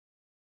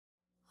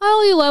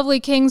Hello, you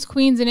lovely kings,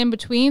 queens, and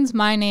in-betweens.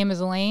 My name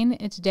is Elaine,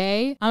 and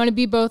today I'm going to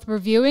be both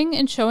reviewing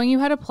and showing you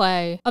how to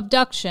play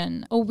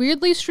Abducktion, a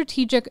weirdly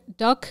strategic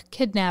duck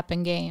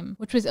kidnapping game,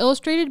 which was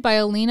illustrated by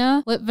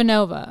Elena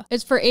Litvinova.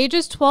 It's for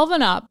ages 12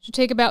 and up, should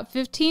take about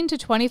 15 to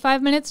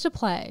 25 minutes to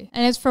play,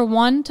 and is for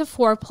 1 to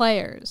 4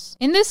 players.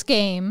 In this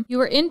game, you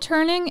are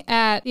interning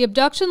at the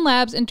Abducktion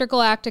Lab's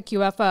intergalactic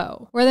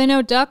UFO, where they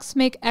know ducks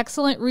make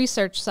excellent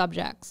research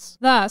subjects.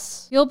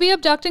 Thus, you'll be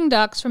abducting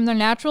ducks from their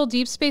natural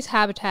deep space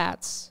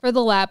habitats for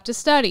the lab to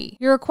study.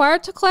 You're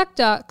required to collect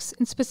ducks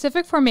in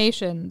specific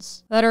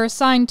formations that are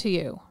assigned to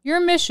you. Your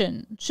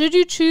mission, should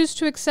you choose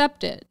to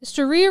accept it, is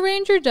to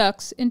rearrange your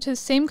ducks into the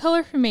same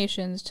color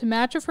formations to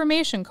match a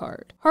formation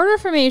card. Harder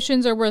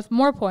formations are worth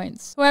more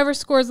points. Whoever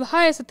scores the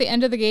highest at the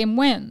end of the game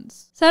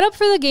wins. Setup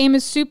for the game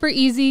is super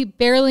easy,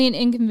 barely an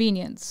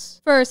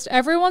inconvenience. First,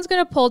 everyone's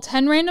going to pull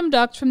 10 random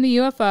ducks from the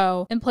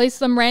UFO and place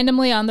them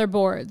randomly on their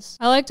boards.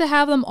 I like to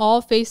have them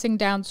all facing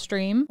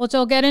downstream, which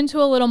I'll get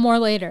into a little more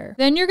later.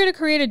 Then you're going to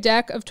create a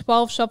deck of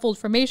 12 shuffled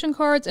formation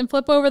cards and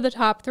flip over the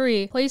top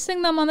 3,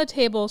 placing them on the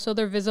table so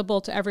they're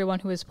visible to everyone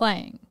who is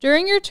playing.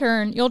 During your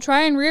turn, you'll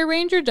try and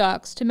rearrange your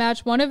ducks to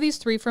match one of these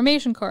 3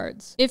 formation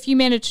cards. If you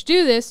manage to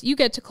do this, you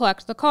get to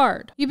collect the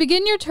card. You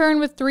begin your turn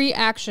with 3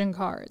 action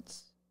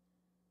cards.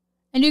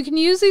 And you can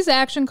use these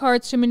action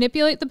cards to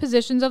manipulate the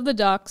positions of the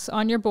ducks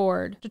on your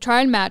board to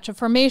try and match a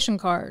formation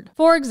card.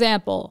 For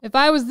example, if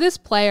I was this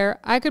player,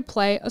 I could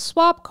play a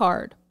swap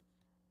card.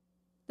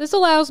 This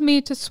allows me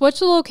to switch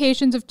the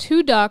locations of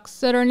 2 ducks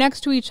that are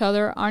next to each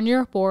other on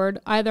your board,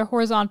 either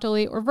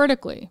horizontally or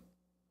vertically.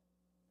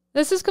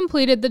 This has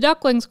completed the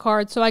ducklings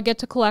card, so I get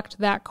to collect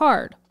that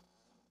card.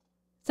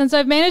 Since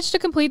I've managed to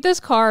complete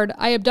this card,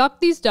 I abduct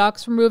these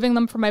ducks, removing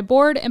them from my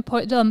board and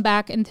put them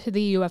back into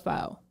the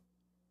UFO.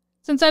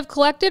 Since I've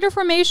collected a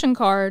formation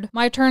card,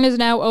 my turn is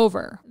now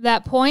over. At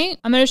that point,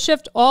 I'm going to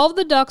shift all of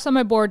the ducks on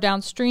my board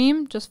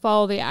downstream, just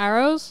follow the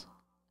arrows,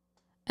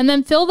 and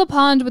then fill the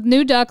pond with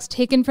new ducks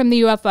taken from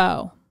the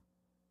UFO.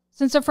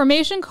 Since a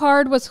formation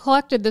card was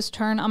collected this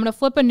turn, I'm going to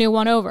flip a new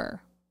one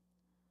over.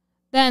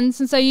 Then,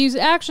 since I use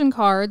action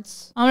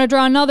cards, I'm going to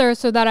draw another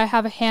so that I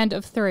have a hand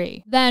of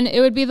 3. Then, it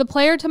would be the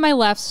player to my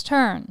left's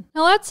turn.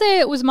 Now let's say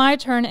it was my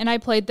turn and I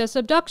played this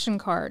abduction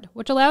card,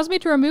 which allows me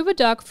to remove a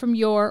duck from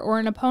your or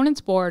an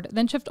opponent's board,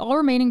 then shift all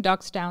remaining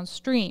ducks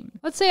downstream.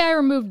 Let's say I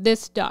removed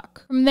this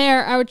duck. From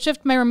there, I would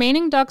shift my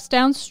remaining ducks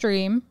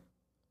downstream,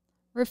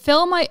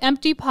 refill my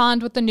empty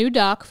pond with the new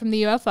duck from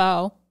the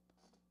UFO,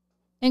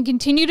 and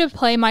continue to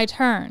play my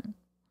turn.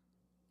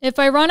 If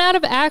I run out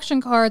of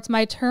action cards,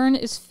 my turn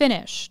is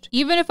finished,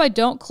 even if I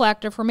don't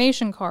collect a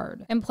formation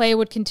card, and play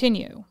would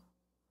continue.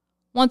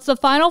 Once the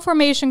final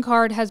formation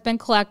card has been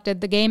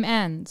collected, the game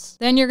ends.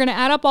 Then you're going to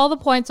add up all the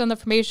points on the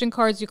formation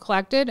cards you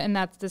collected, and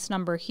that's this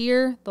number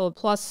here, the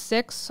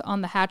 +6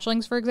 on the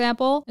hatchlings, for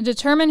example, and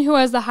determine who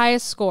has the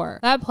highest score.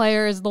 That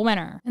player is the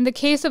winner. In the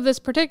case of this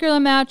particular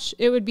match,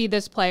 it would be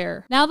this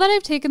player. Now that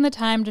I've taken the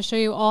time to show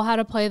you all how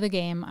to play the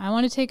game, I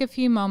want to take a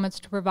few moments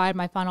to provide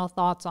my final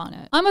thoughts on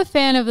it. I'm a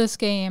fan of this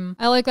game.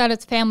 I like that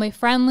it's family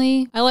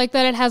friendly. I like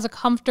that it has a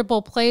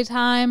comfortable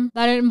playtime,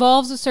 that it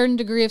involves a certain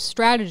degree of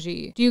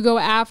strategy. Do you go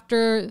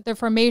after the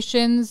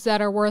formations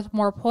that are worth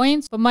more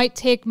points but might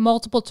take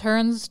multiple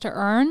turns to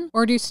earn?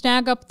 Or do you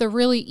snag up the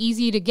really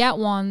easy to get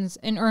ones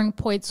and earn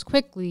points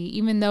quickly,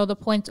 even though the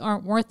points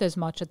aren't worth as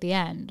much at the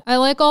end? I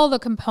like all the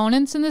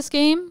components in this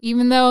game,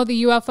 even though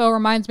the UFO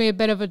reminds me a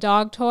bit of a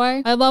dog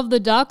toy. I love the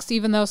ducks,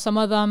 even though some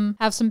of them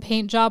have some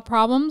paint job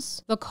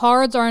problems. The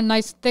cards are a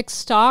nice thick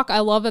stock. I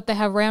love that they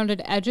have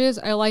rounded edges.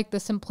 I like the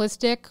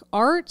simplistic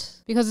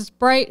art because it's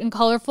bright and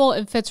colorful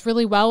and fits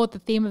really well with the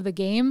theme of the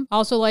game. I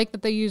also like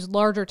that they use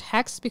larger text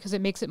because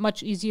it makes it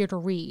much easier to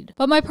read.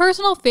 But my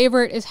personal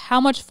favorite is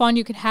how much fun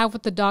you can have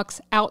with the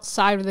ducks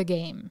outside of the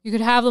game. You could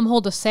have them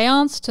hold a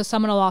seance to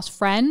summon a lost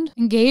friend,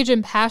 engage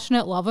in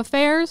passionate love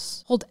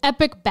affairs, hold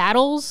epic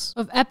battles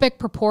of epic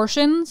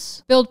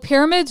proportions, build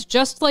pyramids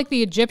just like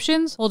the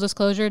Egyptians, full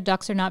disclosure,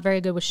 ducks are not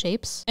very good with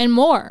shapes, and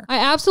more. I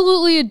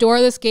absolutely adore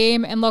this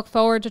game and look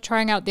forward to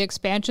trying out the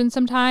expansion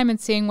sometime and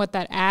seeing what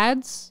that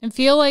adds, and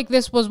feel like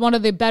this was one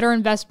of the better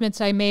investments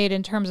I made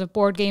in terms of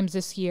board games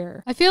this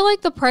year. I feel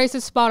like the price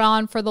is spot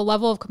on for the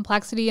level of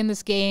complexity in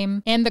this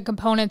game and the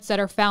components that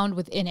are found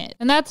within it.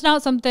 And that's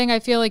not something I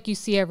feel like you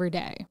see every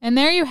day. And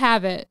there you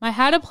have it, my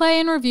how to play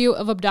and review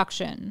of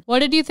Abducktion. What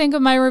did you think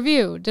of my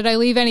review? Did I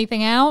leave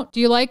anything out? Do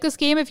you like this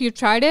game if you've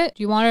tried it?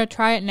 Do you want to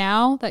try it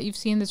now that you've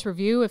seen this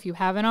review if you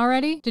haven't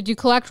already? Did you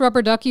collect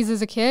rubber duckies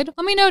as a kid?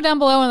 Let me know down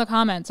below in the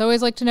comments. I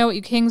always like to know what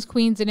you kings,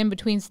 queens, and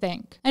in-betweens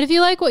think. And if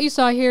you like what you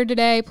saw here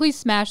today, please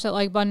smash that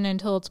like button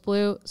until it's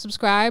blue,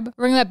 subscribe,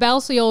 ring that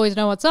bell so you always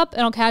know what's up,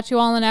 and I'll catch you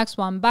all in the next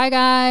one. Bye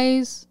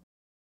guys!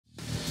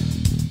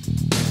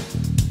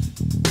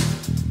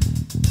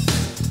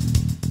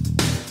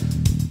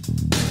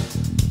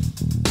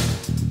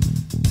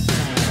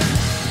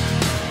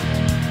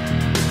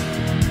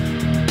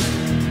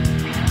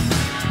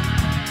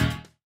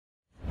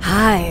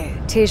 Hi,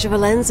 Tisha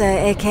Valenza,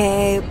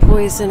 aka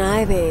Poison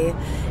Ivy,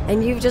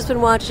 and you've just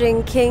been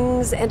watching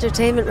King's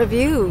Entertainment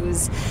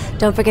Reviews.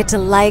 Don't forget to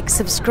like,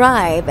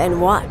 subscribe,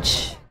 and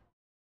watch.